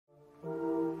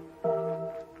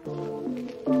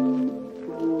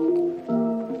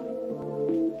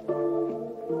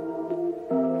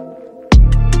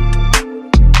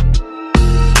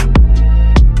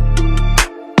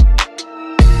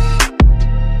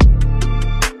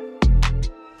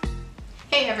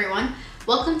everyone,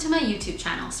 welcome to my YouTube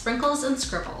channel, Sprinkles and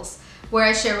Scribbles, where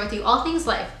I share with you all things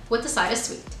life with a side of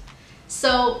sweet.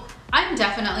 So I'm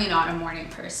definitely not a morning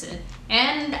person,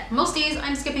 and most days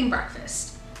I'm skipping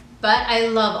breakfast. But I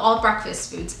love all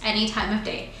breakfast foods any time of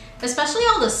day, especially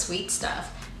all the sweet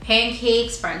stuff,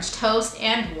 pancakes, French toast,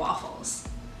 and waffles.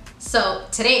 So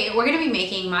today we're going to be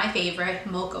making my favorite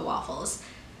Mocha Waffles.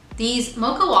 These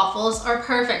Mocha Waffles are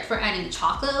perfect for any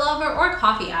chocolate lover or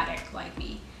coffee addict like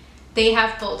me. They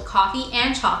have both coffee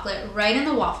and chocolate right in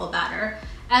the waffle batter,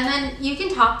 and then you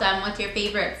can top them with your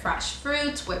favorite fresh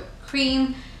fruits, whipped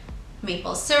cream,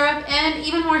 maple syrup, and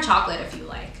even more chocolate if you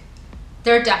like.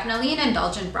 They're definitely an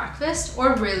indulgent breakfast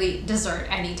or really dessert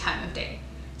any time of day.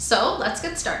 So let's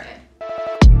get started.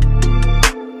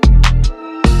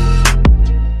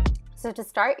 So to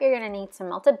start, you're going to need some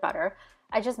melted butter.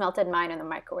 I just melted mine in the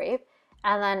microwave.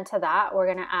 And then to that,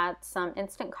 we're going to add some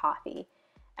instant coffee.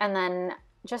 And then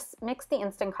just mix the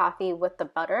instant coffee with the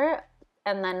butter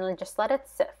and then just let it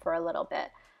sit for a little bit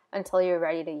until you're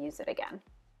ready to use it again.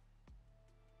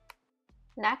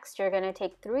 Next, you're going to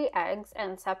take 3 eggs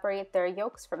and separate their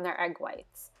yolks from their egg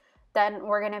whites. Then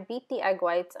we're going to beat the egg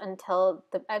whites until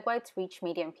the egg whites reach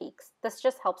medium peaks. This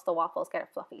just helps the waffles get a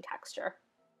fluffy texture.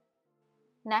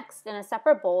 Next, in a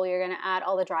separate bowl, you're going to add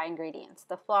all the dry ingredients: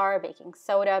 the flour, baking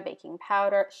soda, baking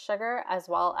powder, sugar, as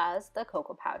well as the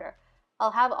cocoa powder. I'll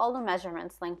have all the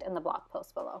measurements linked in the blog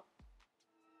post below.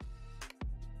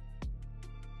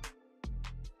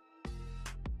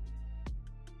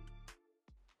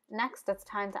 Next, it's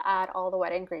time to add all the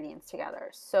wet ingredients together.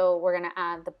 So we're going to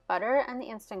add the butter and the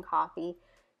instant coffee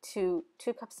to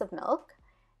 2 cups of milk.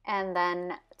 And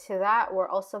then to that, we're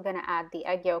also going to add the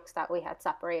egg yolks that we had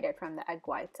separated from the egg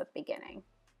whites at the beginning.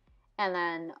 And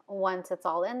then once it's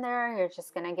all in there, you're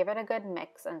just going to give it a good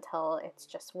mix until it's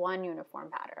just one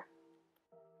uniform batter.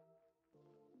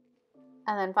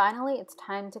 And then finally, it's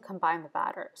time to combine the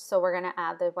batter. So we're going to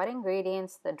add the wet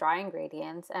ingredients, the dry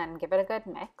ingredients, and give it a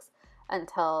good mix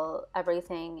until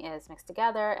everything is mixed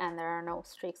together and there are no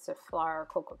streaks of flour or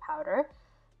cocoa powder.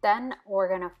 Then we're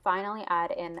going to finally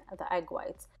add in the egg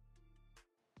whites.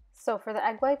 So for the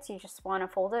egg whites, you just want to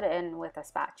fold it in with a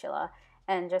spatula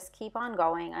and just keep on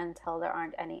going until there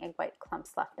aren't any egg white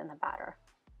clumps left in the batter.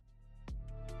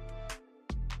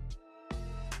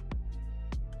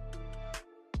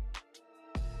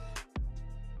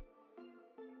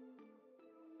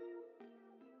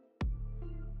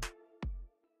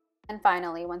 And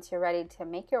finally, once you're ready to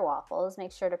make your waffles,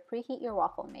 make sure to preheat your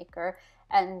waffle maker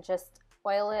and just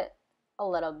oil it a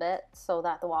little bit so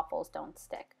that the waffles don't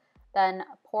stick. Then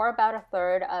pour about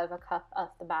 1/3 of a cup of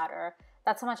the batter.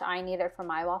 That's how much I needed for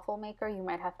my waffle maker. You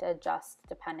might have to adjust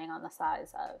depending on the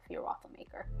size of your waffle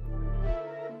maker.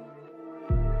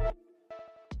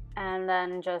 And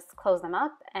then just close them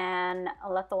up and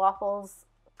let the waffles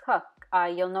cook.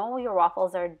 You'll know your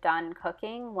waffles are done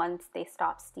cooking once they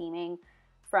stop steaming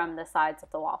from the sides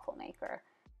of the waffle maker.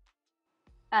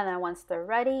 And then once they're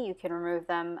ready, you can remove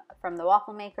them from the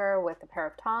waffle maker with a pair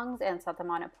of tongs and set them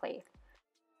on a plate.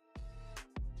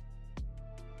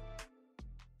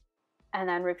 And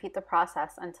then repeat the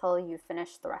process until you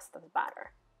finish the rest of the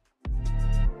batter.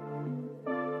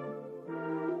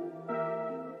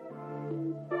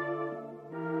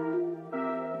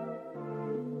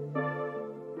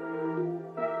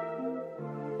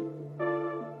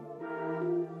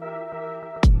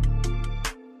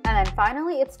 And then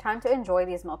finally, it's time to enjoy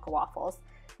these Mocha Waffles.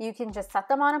 You can just set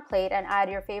them on a plate and add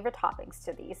your favorite toppings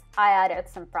to these. I added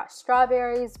some fresh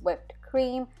strawberries, whipped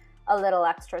cream, a little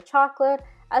extra chocolate,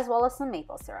 as well as some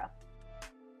maple syrup.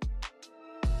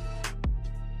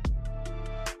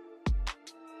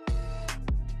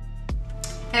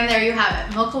 And there you have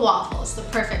it, Mocha Waffles, the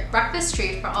perfect breakfast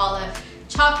treat for all the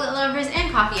chocolate lovers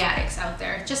and coffee addicts out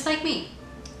there, just like me.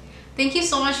 Thank you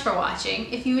so much for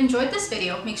watching. If you enjoyed this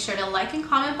video, make sure to like and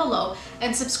comment below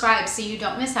and subscribe so you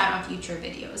don't miss out on future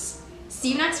videos.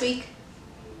 See you next week.